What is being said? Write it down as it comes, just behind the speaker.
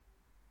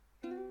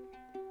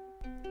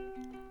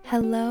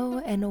Hello,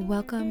 and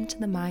welcome to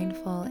the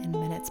Mindful in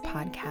Minutes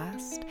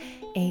podcast,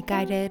 a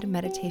guided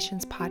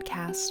meditations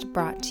podcast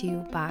brought to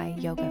you by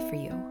Yoga for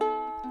You.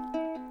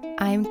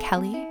 I'm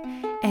Kelly,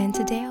 and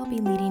today I'll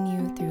be leading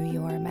you through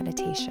your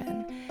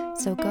meditation.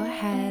 So go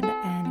ahead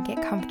and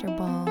get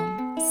comfortable,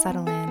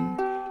 settle in,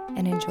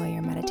 and enjoy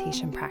your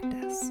meditation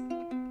practice.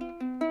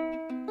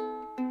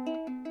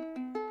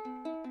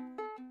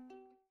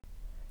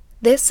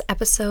 This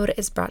episode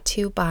is brought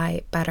to you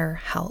by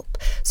BetterHelp.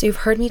 So you've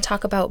heard me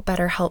talk about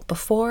BetterHelp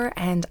before,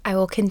 and I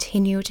will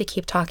continue to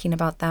keep talking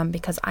about them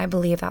because I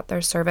believe that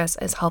their service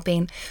is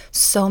helping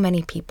so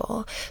many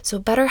people. So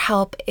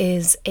BetterHelp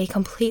is a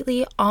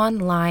completely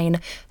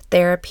online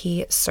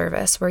therapy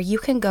service where you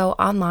can go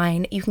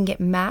online, you can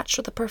get matched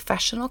with a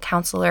professional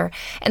counselor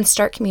and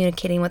start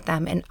communicating with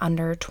them in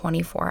under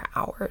 24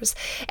 hours.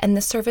 And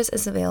this service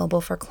is available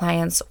for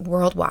clients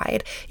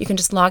worldwide. You can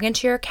just log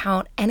into your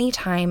account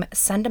anytime,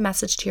 send a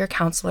message to your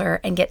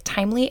counselor, and get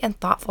timely and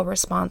thoughtful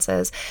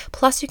responses.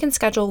 Plus, you can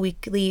schedule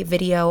weekly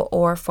video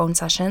or phone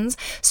sessions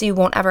so you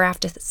won't ever have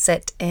to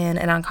sit in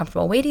an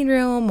uncomfortable waiting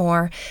room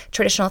or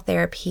traditional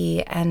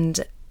therapy.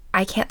 And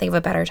I can't think of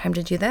a better time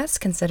to do this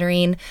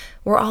considering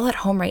we're all at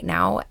home right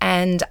now.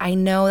 And I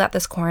know that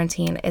this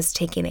quarantine is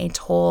taking a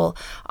toll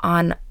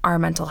on our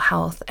mental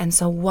health. And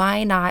so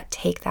why not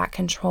take that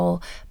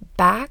control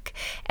back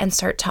and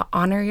start to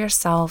honor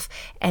yourself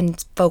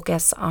and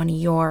focus on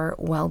your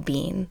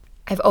well-being?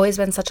 I've always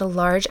been such a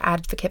large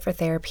advocate for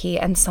therapy,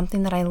 and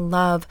something that I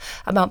love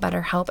about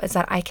BetterHelp is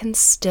that I can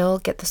still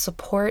get the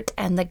support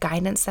and the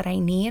guidance that I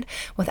need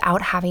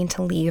without having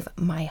to leave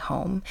my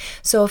home.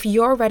 So if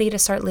you're ready to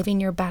start living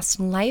your best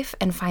life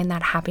and find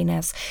that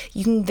happiness,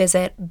 you can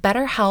visit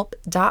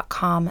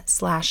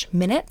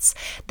betterhelp.com/minutes.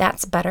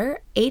 That's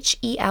better,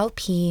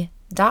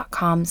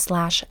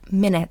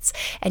 HELP.com/minutes,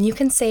 and you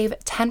can save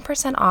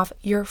 10% off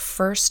your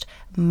first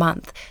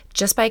month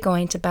just by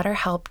going to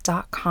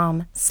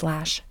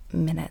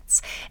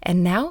betterhelp.com/minutes.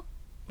 And now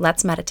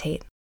let's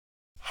meditate.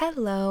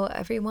 Hello,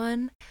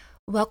 everyone.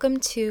 Welcome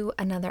to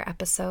another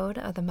episode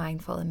of the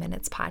Mindful in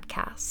Minutes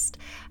podcast.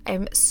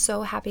 I'm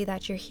so happy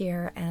that you're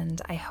here,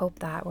 and I hope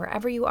that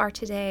wherever you are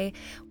today,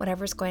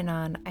 whatever's going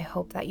on, I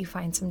hope that you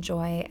find some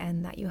joy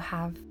and that you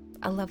have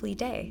a lovely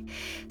day.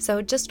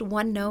 So just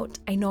one note,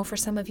 I know for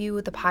some of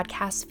you, the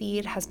podcast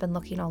feed has been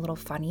looking a little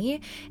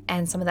funny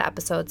and some of the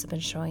episodes have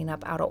been showing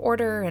up out of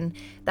order and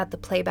that the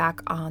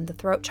playback on the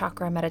throat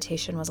chakra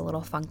meditation was a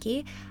little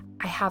funky.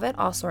 I have it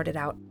all sorted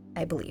out,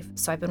 I believe.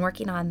 So I've been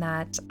working on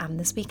that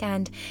this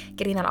weekend,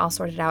 getting that all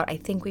sorted out. I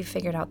think we've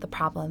figured out the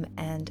problem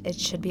and it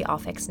should be all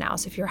fixed now.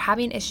 So if you're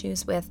having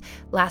issues with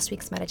last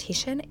week's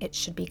meditation, it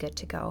should be good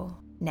to go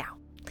now.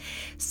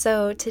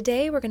 So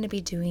today we're going to be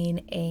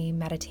doing a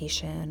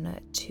meditation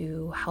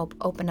to help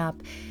open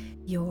up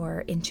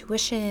your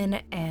intuition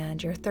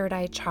and your third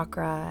eye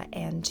chakra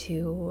and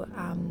to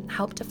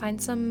help to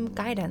find some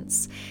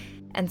guidance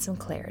and some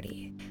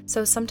clarity.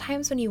 So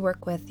sometimes when you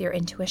work with your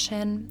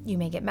intuition, you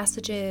may get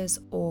messages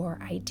or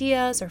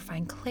ideas or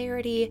find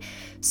clarity.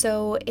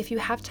 So if you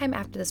have time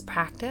after this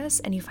practice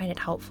and you find it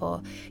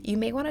helpful, you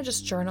may want to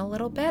just journal a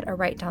little bit or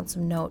write down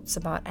some notes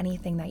about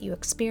anything that you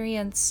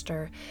experienced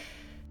or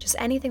just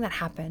anything that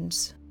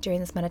happened during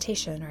this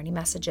meditation or any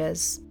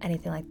messages,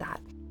 anything like that.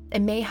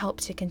 It may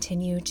help to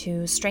continue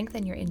to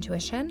strengthen your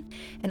intuition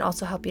and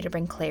also help you to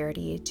bring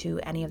clarity to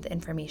any of the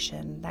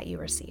information that you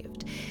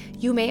received.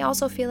 You may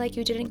also feel like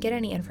you didn't get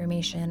any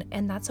information,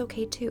 and that's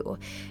okay too.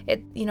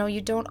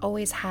 You don't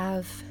always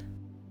have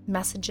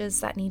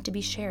messages that need to be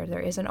shared. There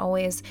isn't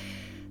always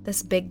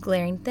this big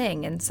glaring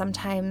thing, and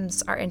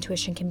sometimes our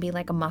intuition can be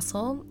like a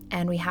muscle,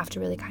 and we have to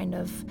really kind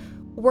of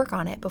work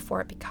on it before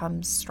it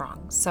becomes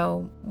strong.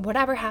 So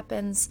whatever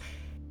happens,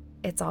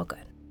 it's all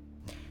good.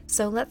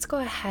 So let's go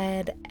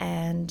ahead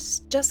and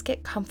just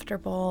get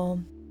comfortable,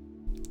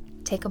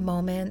 take a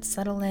moment,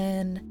 settle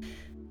in,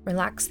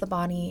 relax the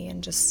body,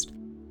 and just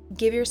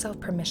give yourself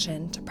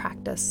permission to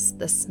practice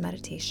this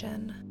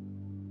meditation.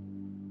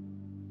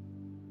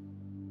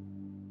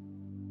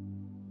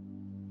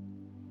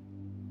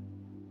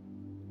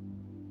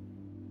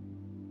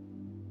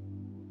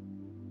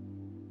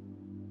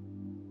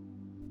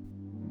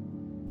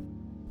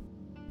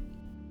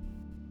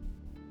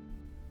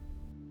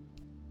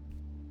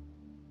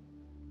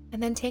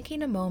 And then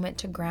taking a moment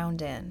to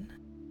ground in.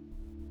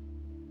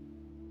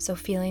 So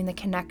feeling the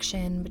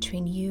connection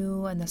between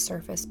you and the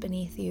surface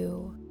beneath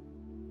you.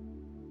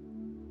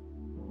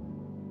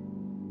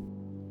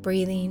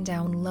 Breathing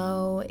down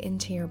low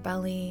into your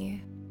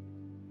belly.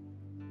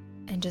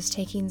 And just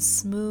taking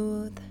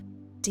smooth,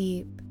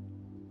 deep,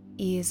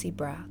 easy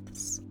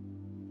breaths.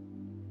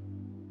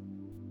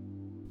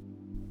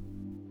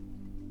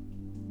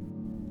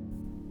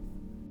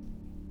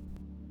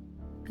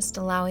 Just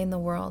allowing the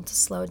world to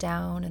slow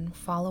down and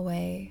fall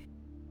away.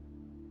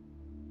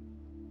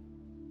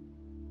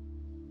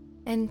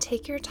 And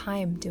take your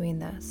time doing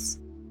this.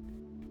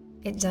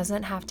 It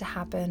doesn't have to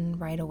happen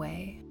right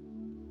away.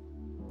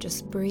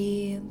 Just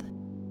breathe,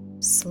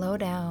 slow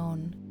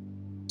down,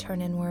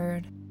 turn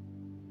inward,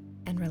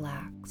 and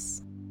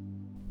relax.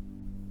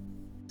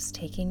 Just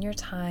taking your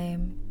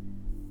time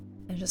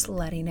and just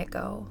letting it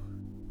go.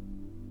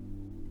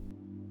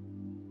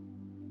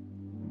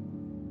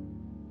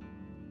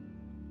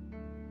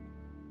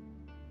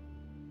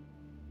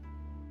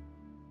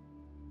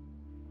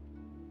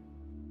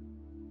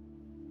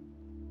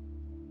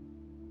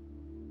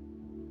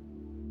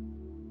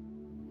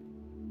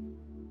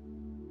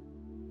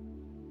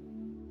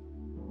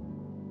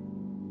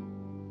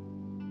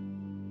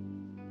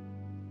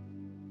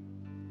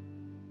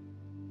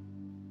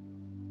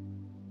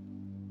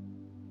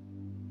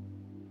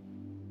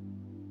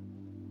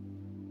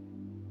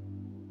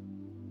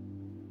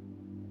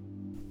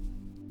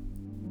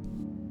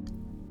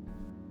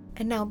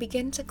 And now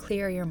begin to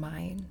clear your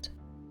mind.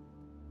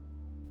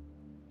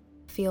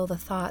 Feel the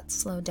thoughts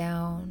slow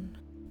down.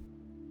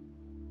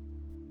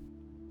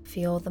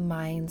 Feel the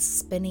mind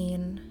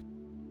spinning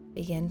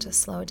begin to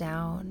slow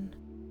down.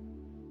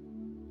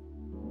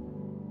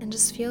 And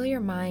just feel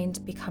your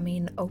mind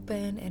becoming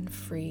open and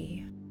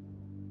free.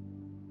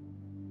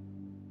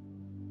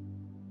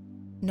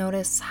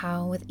 Notice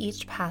how with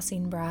each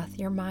passing breath,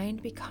 your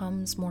mind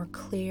becomes more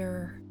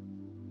clear,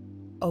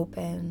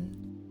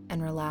 open,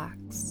 and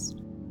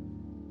relaxed.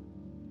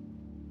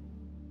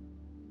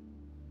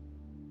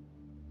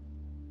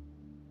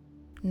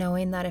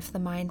 Knowing that if the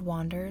mind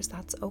wanders,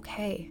 that's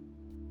okay.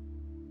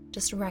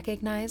 Just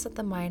recognize that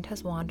the mind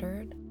has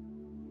wandered,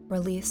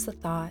 release the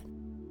thought,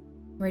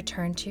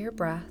 return to your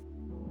breath,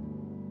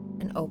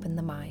 and open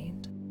the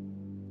mind.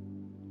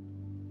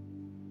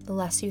 The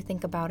less you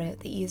think about it,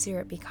 the easier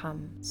it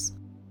becomes.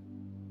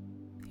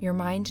 Your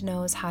mind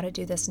knows how to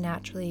do this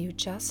naturally. You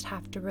just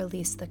have to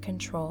release the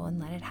control and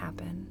let it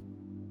happen.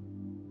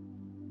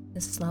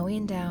 Just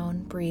slowing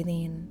down,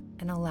 breathing,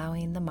 and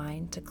allowing the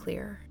mind to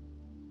clear.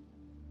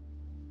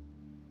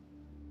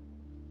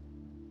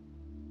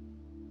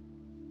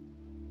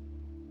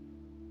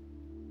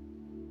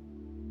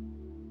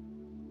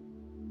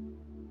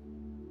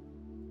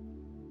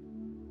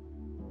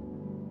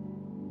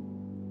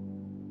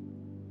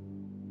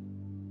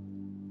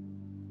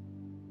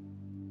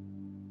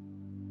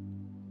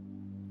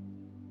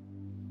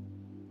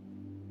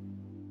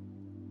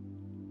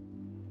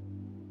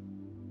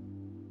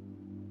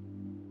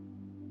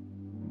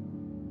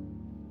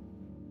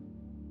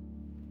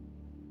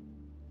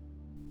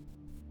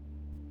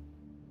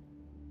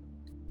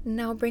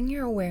 Now bring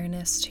your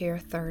awareness to your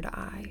third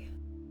eye,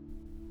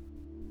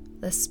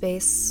 the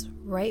space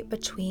right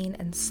between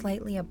and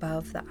slightly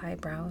above the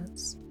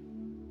eyebrows.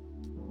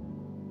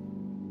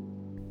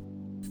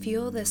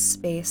 Feel this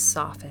space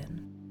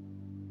soften.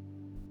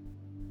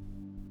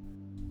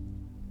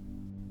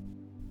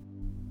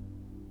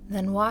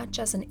 Then watch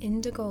as an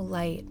indigo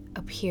light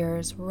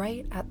appears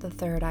right at the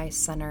third eye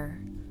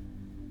center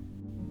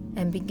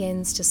and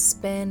begins to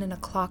spin in a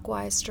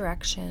clockwise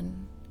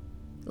direction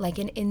like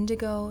an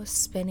indigo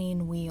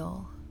spinning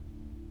wheel.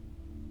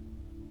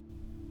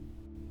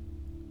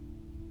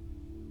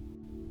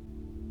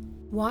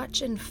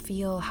 Watch and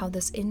feel how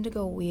this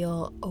indigo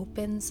wheel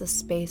opens the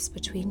space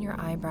between your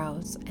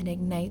eyebrows and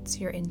ignites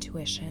your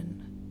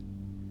intuition.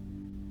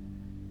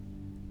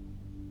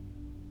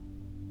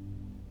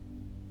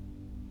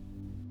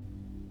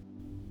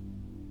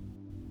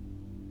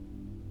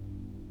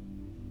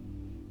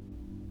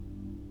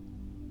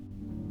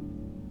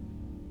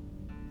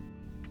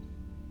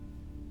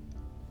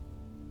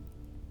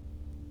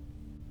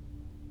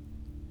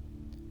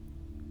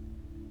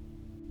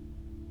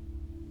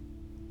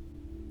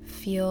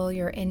 Feel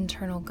your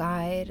internal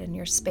guide and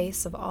your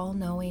space of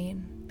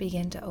all-knowing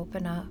begin to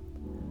open up.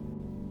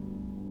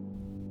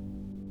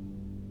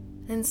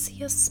 And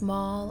see a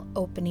small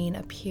opening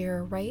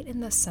appear right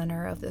in the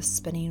center of the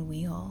spinning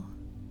wheel,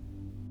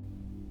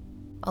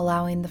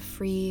 allowing the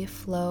free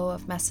flow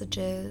of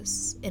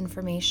messages,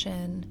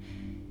 information,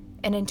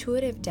 and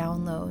intuitive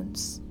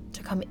downloads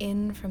to come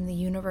in from the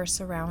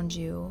universe around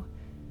you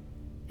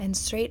and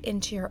straight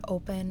into your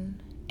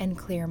open and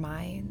clear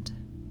mind.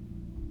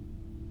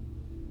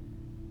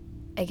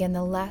 Again,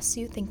 the less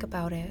you think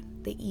about it,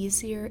 the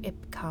easier it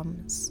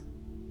becomes.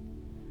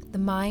 The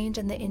mind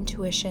and the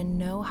intuition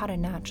know how to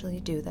naturally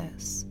do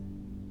this.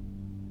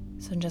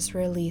 So just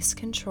release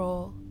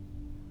control,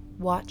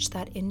 watch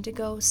that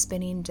indigo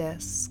spinning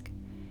disc,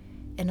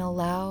 and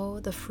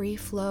allow the free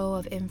flow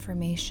of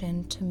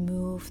information to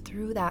move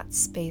through that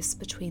space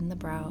between the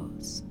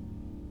brows.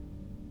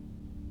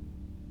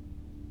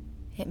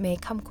 It may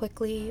come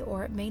quickly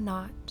or it may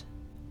not.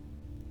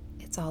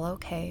 It's all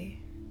okay.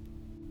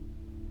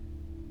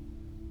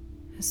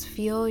 Just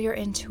feel your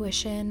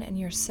intuition and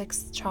your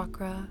sixth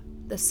chakra,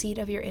 the seat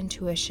of your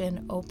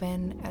intuition,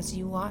 open as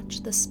you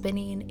watch the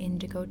spinning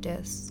indigo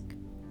disc.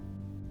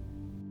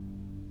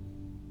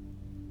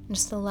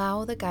 Just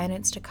allow the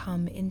guidance to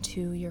come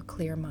into your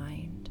clear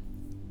mind.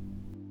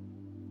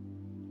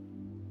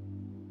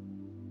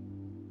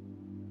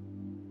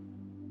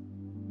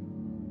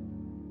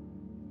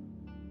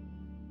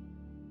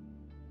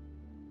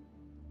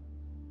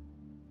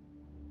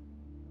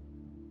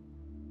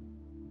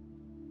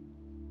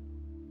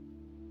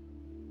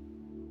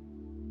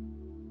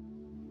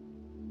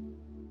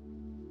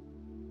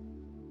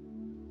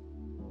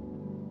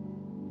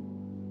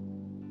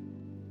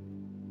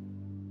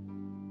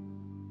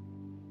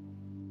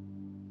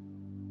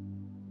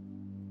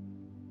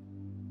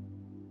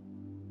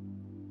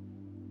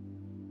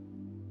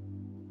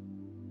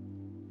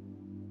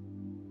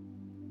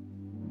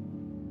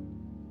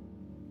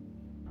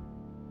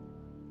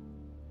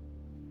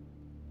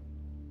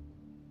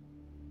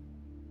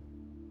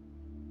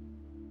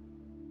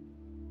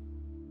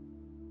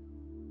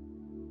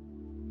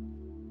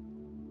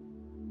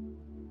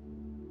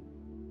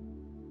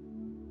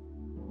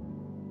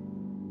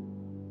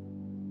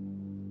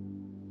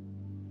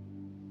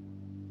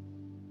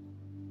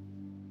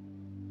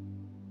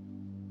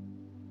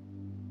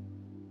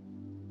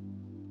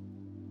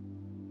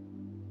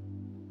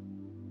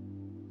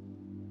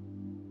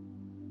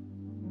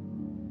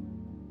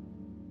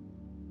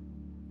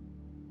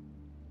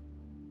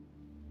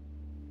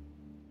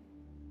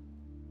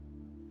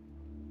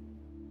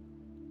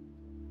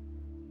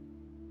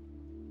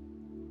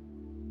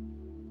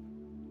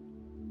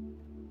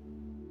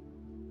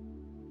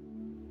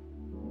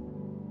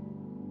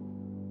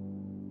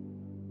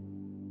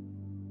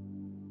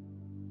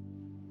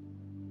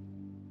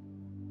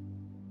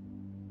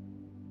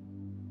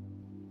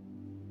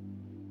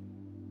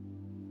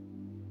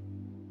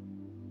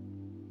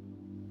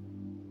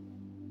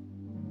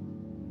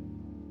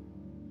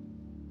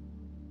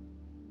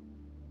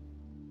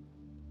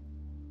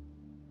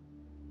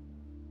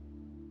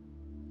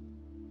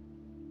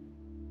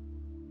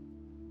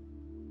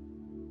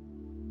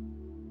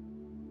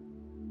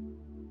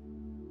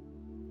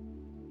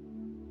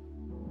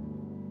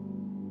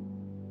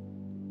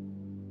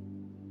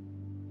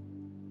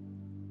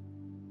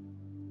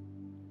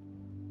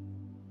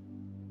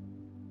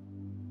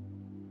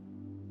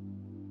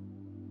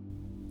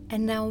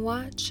 And now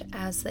watch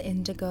as the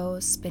indigo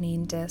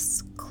spinning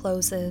disc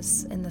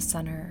closes in the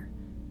center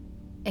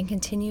and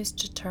continues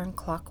to turn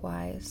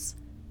clockwise,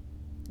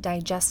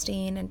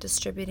 digesting and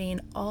distributing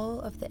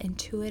all of the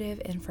intuitive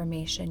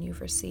information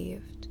you've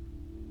received.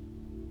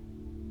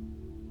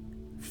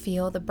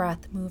 Feel the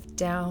breath move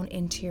down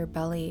into your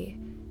belly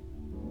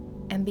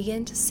and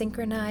begin to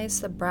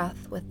synchronize the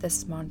breath with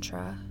this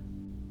mantra.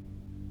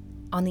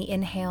 On the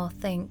inhale,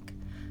 think,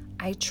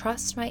 "I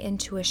trust my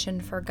intuition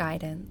for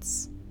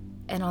guidance."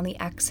 And on the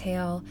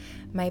exhale,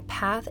 "My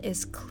path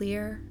is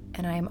clear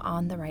and I am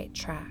on the right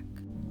track."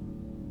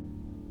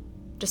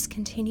 Just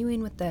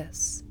continuing with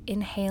this,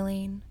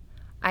 inhaling,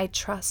 "I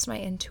trust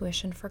my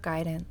intuition for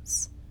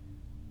guidance."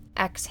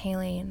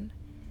 Exhaling,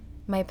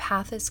 "My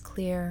path is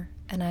clear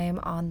and I am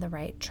on the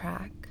right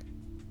track."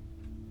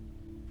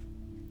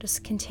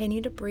 Just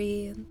continue to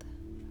breathe,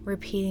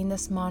 repeating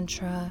this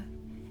mantra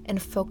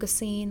and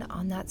focusing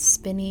on that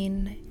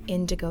spinning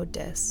indigo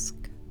disc.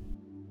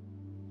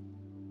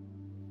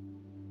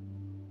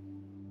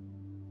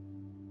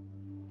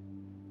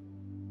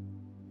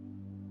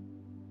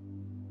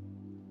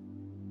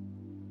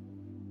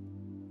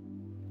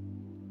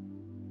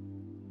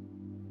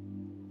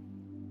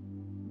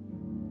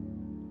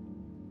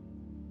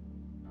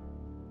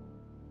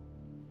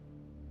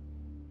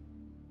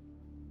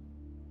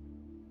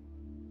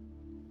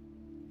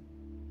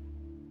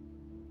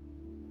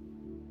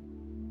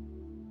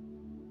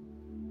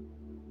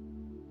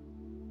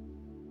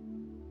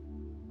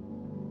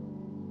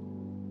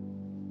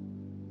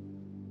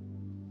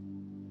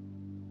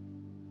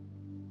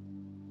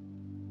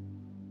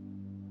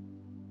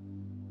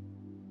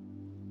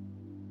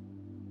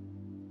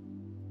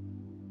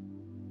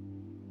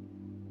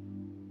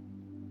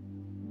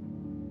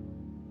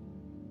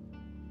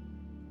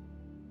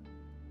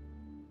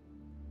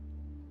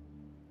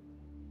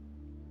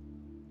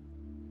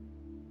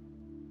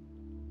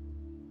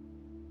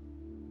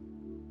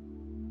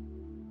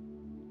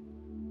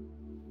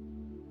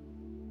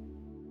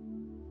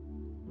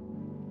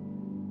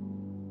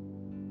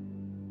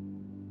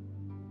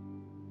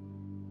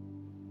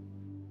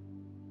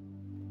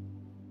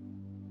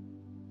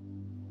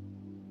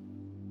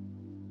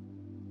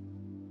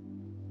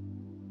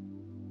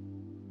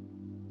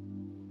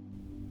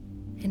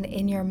 And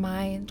in your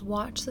mind,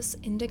 watch this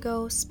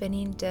indigo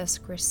spinning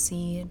disc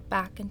recede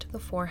back into the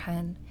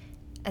forehead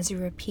as you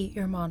repeat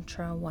your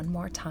mantra one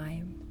more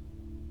time.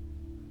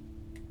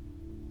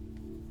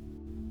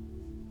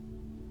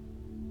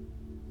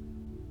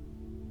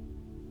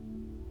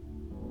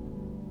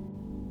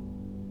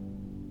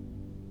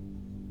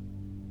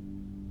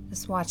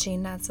 Just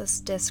watching as this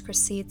disc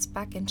recedes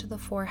back into the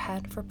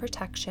forehead for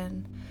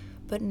protection,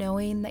 but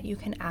knowing that you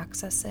can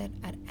access it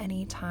at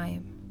any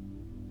time.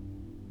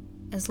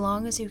 As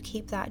long as you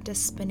keep that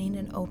disc spinning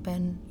and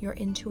open, your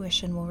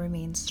intuition will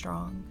remain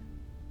strong.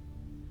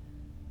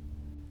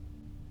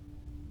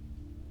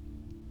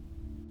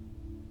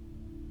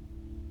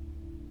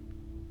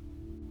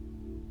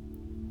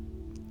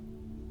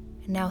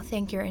 And now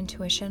thank your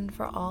intuition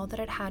for all that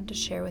it had to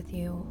share with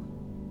you.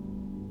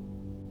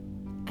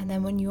 And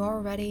then when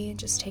you're ready,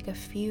 just take a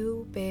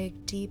few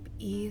big, deep,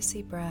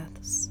 easy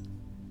breaths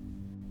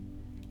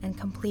and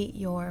complete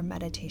your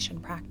meditation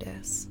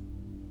practice.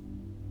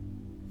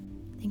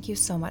 Thank you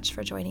so much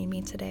for joining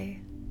me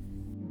today.